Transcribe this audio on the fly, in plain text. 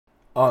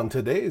On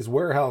today's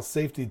Warehouse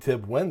Safety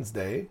Tip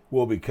Wednesday,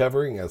 we'll be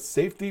covering a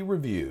safety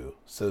review,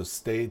 so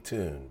stay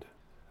tuned.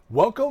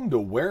 Welcome to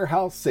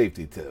Warehouse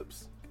Safety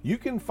Tips. You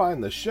can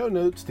find the show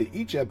notes to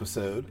each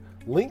episode,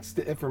 links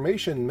to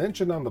information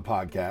mentioned on the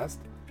podcast,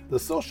 the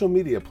social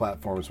media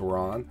platforms we're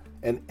on,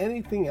 and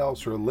anything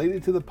else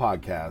related to the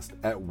podcast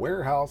at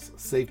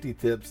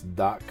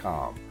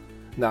warehousesafetytips.com.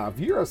 Now, if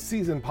you're a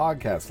seasoned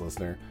podcast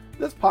listener,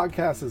 this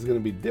podcast is going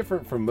to be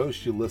different from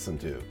most you listen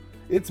to.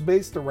 It's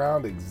based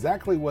around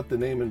exactly what the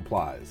name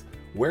implies,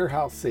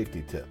 warehouse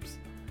safety tips.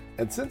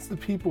 And since the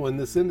people in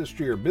this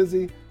industry are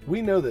busy,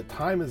 we know that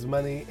time is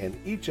money and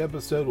each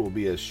episode will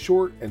be as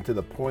short and to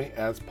the point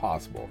as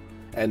possible.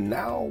 And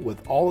now,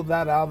 with all of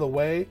that out of the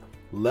way,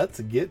 let's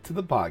get to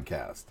the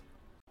podcast.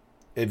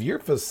 If your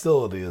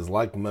facility is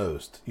like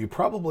most, you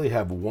probably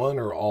have one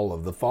or all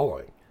of the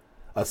following.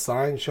 A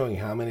sign showing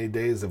how many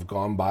days have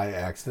gone by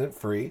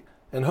accident-free,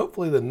 and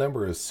hopefully the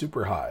number is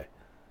super high.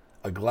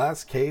 A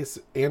glass case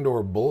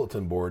and/or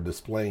bulletin board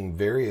displaying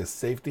various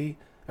safety,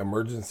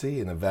 emergency,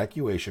 and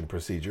evacuation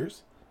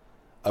procedures,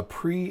 a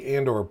pre-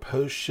 and/or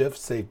post-shift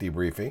safety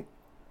briefing,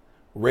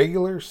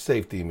 regular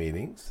safety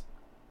meetings,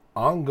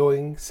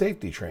 ongoing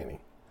safety training.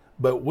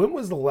 But when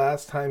was the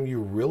last time you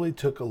really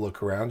took a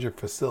look around your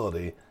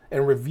facility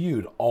and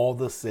reviewed all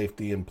the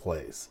safety in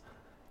place?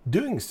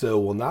 Doing so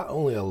will not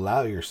only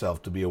allow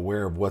yourself to be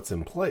aware of what's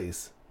in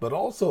place, but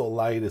also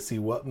allow you to see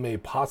what may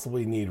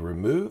possibly need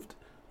removed,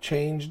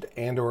 changed,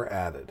 and/or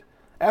added.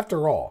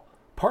 After all,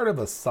 part of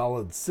a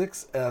solid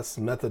 6S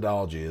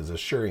methodology is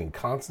assuring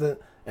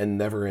constant and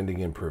never-ending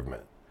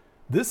improvement.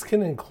 This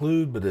can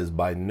include, but is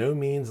by no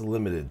means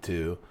limited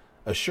to,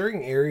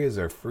 assuring areas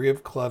are free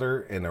of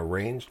clutter and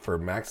arranged for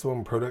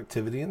maximum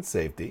productivity and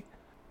safety,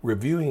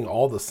 reviewing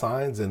all the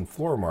signs and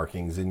floor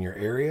markings in your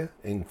area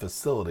and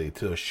facility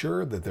to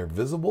assure that they're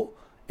visible,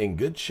 in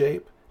good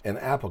shape, and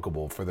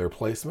applicable for their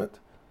placement.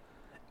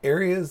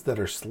 Areas that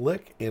are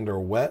slick and or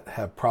wet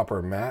have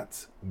proper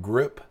mats,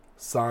 grip,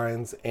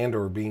 signs, and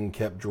or being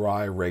kept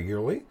dry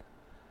regularly.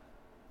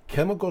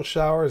 Chemical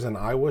showers and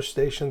eye wash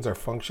stations are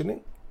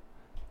functioning.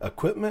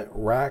 Equipment,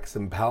 racks,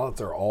 and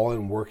pallets are all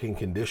in working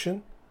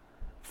condition.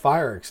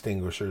 Fire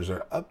extinguishers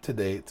are up to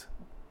date.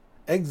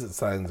 Exit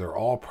signs are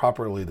all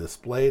properly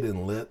displayed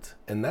and lit,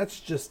 and that's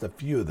just a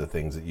few of the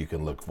things that you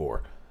can look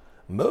for.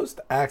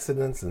 Most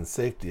accidents and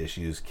safety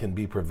issues can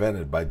be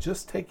prevented by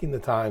just taking the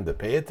time to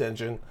pay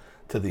attention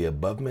to the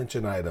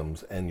above-mentioned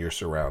items and your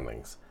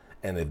surroundings.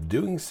 And if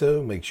doing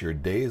so makes your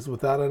days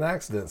without an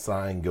accident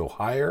sign go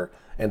higher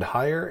and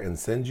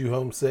send you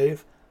home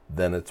safe,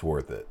 then it's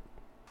worth it.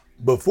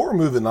 Before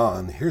moving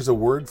on, here's a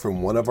word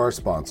from one of our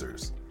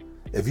sponsors.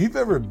 If you've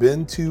ever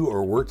been to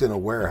or worked in a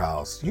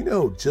warehouse, you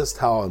know just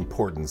how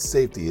important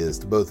safety is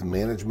to both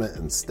management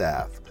and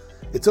staff.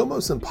 It's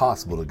almost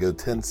impossible to go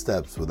 10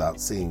 steps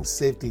without seeing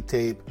safety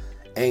tape,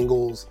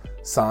 angles,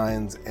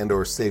 signs,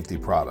 and/or safety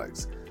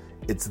products.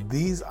 It's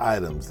these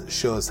items that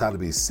show us how to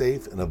be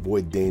safe and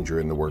avoid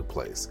danger in the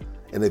workplace.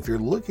 And if you're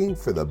looking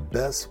for the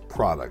best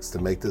products to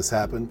make this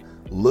happen,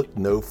 look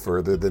no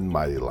further than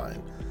Mighty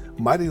Line.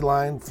 Mighty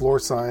Line floor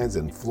signs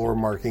and floor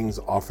markings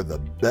offer the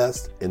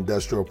best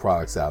industrial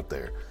products out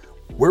there.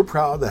 We're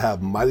proud to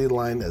have Mighty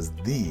Line as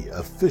the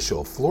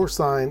official floor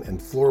sign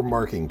and floor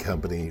marking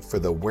company for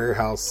the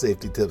Warehouse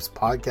Safety Tips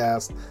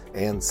podcast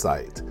and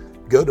site.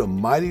 Go to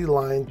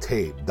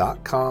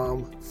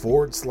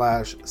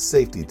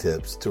mightylinetape.com/safety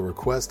tips to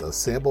request a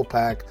sample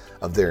pack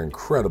of their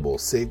incredible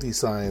safety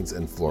signs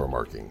and floor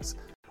markings.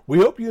 We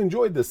hope you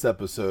enjoyed this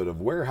episode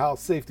of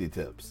Warehouse Safety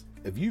Tips.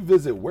 If you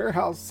visit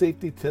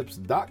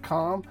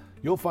warehousesafetytips.com,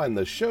 you'll find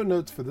the show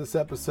notes for this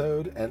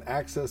episode and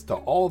access to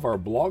all of our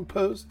blog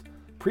posts,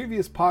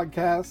 previous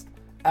podcasts,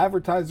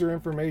 advertiser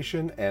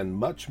information, and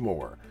much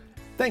more.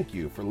 Thank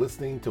you for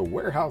listening to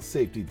Warehouse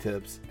Safety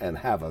Tips and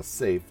have a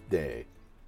safe day.